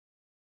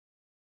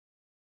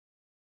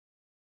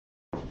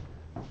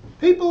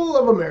People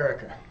of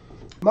America,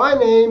 my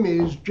name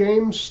is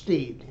James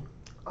Steed.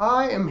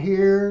 I am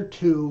here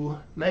to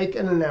make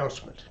an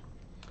announcement.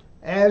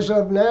 As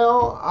of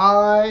now,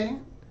 I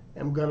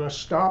am going to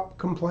stop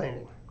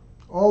complaining.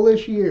 All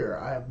this year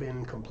I have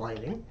been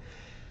complaining.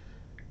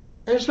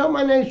 And it's not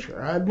my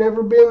nature. I've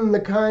never been the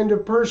kind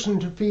of person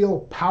to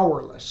feel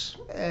powerless.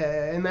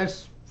 And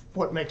that's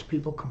what makes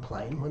people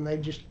complain, when they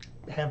just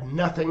have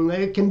nothing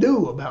they can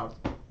do about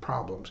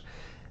problems.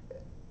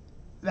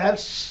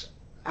 That's,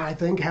 I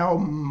think, how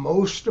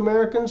most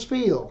Americans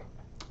feel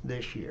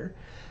this year.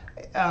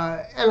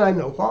 And I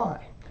know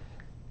why.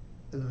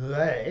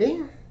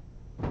 They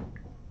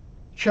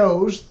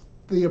chose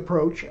the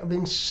approach of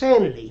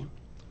insanity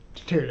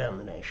to tear down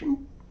the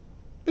nation,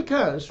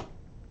 because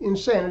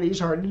insanity is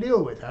hard to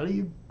deal with. How do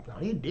you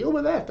deal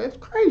with that? That's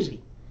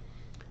crazy.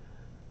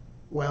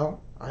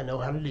 Well, I know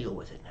how to deal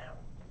with it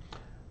now.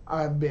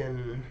 I've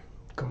been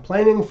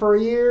complaining for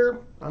a year.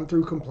 I'm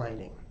through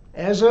complaining.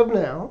 As of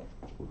now,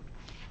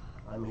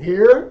 I'm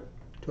here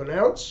to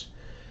announce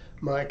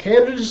my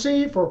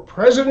candidacy for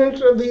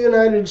President of the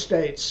United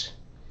States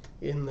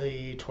in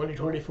the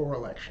 2024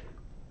 election.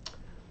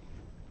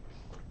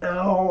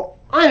 Now,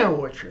 I know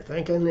what you're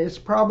thinking. It's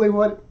probably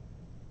what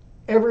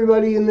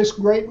everybody in this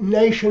great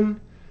nation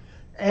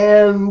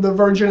and the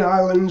Virgin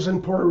Islands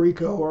and Puerto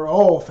Rico are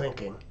all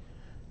thinking.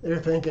 They're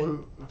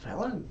thinking,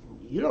 fella,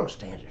 you don't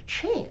stand a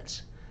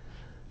chance.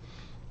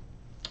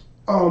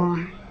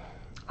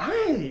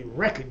 I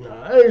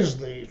recognize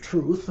the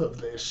truth of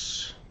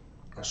this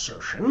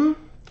assertion,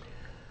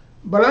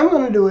 but I'm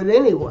going to do it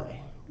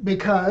anyway,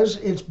 because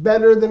it's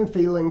better than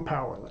feeling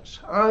powerless.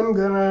 I'm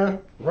going to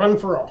run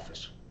for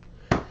office.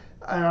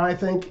 And I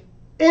think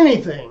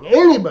anything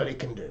anybody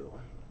can do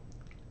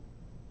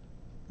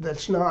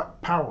that's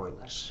not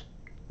powerless,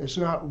 it's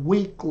not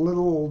weak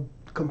little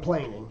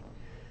complaining,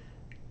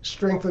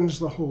 strengthens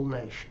the whole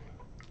nation.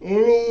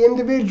 Any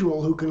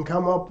individual who can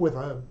come up with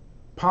a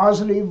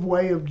positive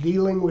way of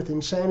dealing with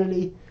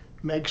insanity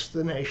makes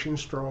the nation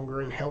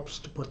stronger and helps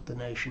to put the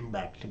nation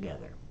back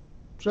together.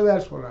 So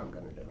that's what I'm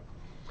going to do.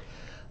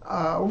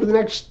 Over the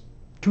next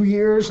 2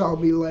 years, I'll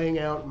be laying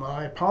out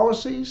my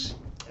policies.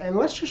 And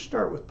let's just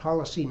start with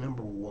policy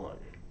number one.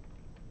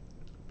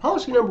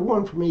 Policy number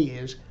one for me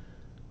is,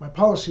 my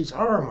policies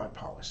are my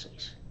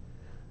policies.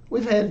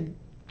 We've had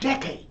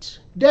decades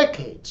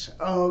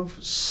of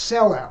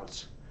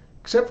sellouts,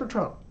 except for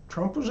Trump.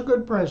 Trump was a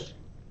good president.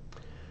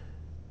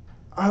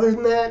 Other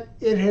than that,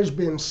 it has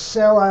been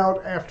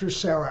sellout after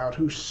sellout,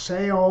 who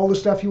say all the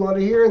stuff you want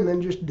to hear and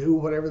then just do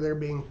whatever they're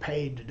being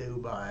paid to do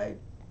by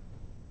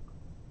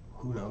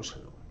who knows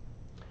who.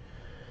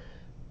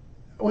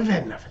 We've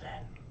had enough of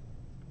that.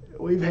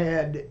 We've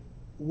had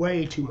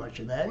way too much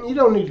of that, and you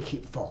don't need to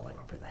keep falling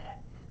for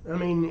that. I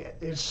mean,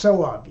 it's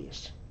so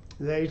obvious.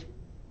 They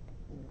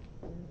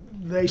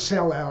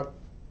sell out.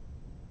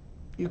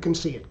 You can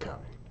see it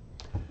coming.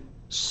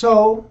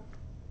 So,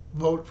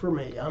 vote for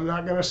me. I'm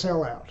not going to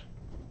sell out.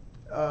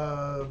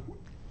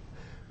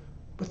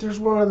 But there's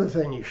one other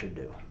thing you should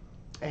do,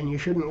 and you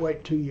shouldn't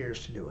wait 2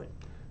 years to do it.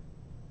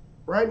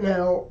 Right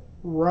now,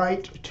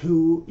 write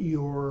to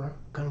your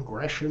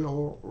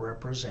congressional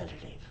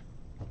representative.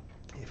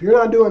 If you're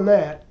not doing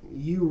that,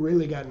 you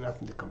really got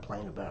nothing to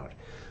complain about.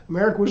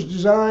 America was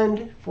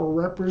designed for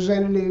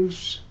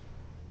representatives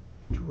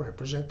to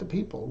represent the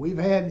people. We've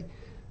had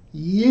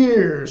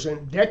years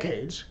and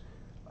decades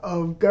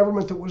of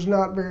government that was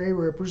not very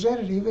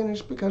representative, and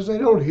it's because they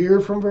don't hear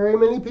from very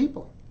many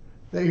people.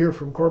 They hear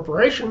from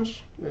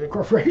corporations. The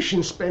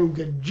corporations spend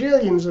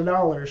gajillions of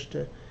dollars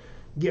to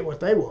get what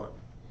they want.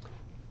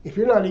 If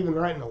you're not even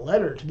writing a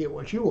letter to get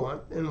what you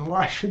want, then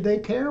why should they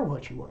care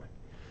what you want?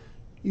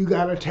 You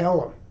got to tell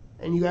them,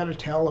 and you got to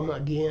tell them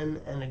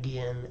again and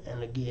again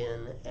and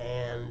again,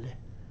 and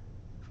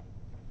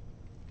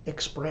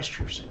express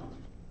yourself.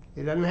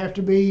 It doesn't have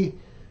to be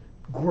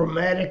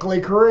grammatically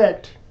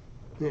correct.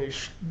 It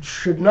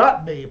should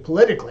not be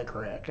politically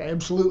correct.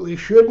 Absolutely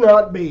should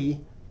not be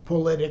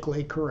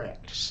politically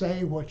correct.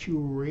 Say what you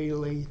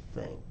really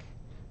think.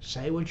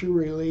 Say what you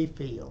really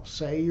feel.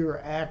 Say your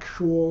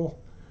actual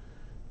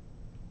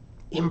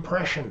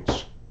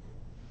impressions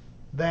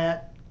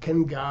that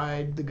can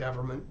guide the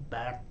government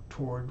back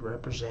toward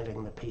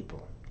representing the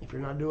people. If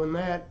you're not doing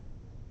that,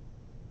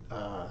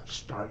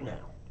 start now.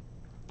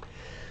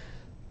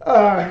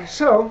 I'm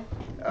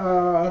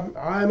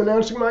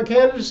announcing my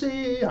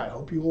candidacy. I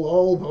hope you will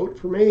all vote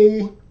for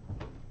me.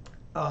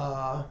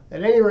 At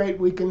any rate,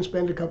 we can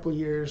spend a couple of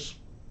years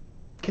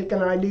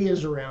kicking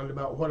ideas around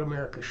about what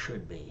America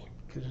should be,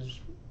 because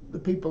the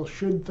people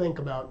should think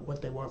about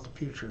what they want the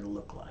future to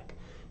look like.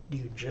 Do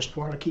you just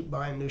want to keep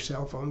buying new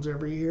cell phones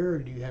every year, or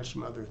do you have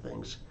some other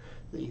things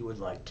that you would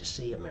like to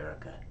see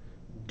America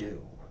do?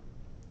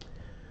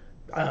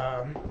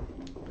 But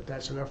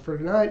that's enough for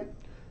tonight.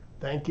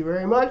 Thank you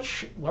very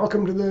much.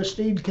 Welcome to the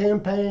Steed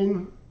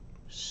campaign.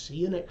 See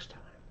you next time.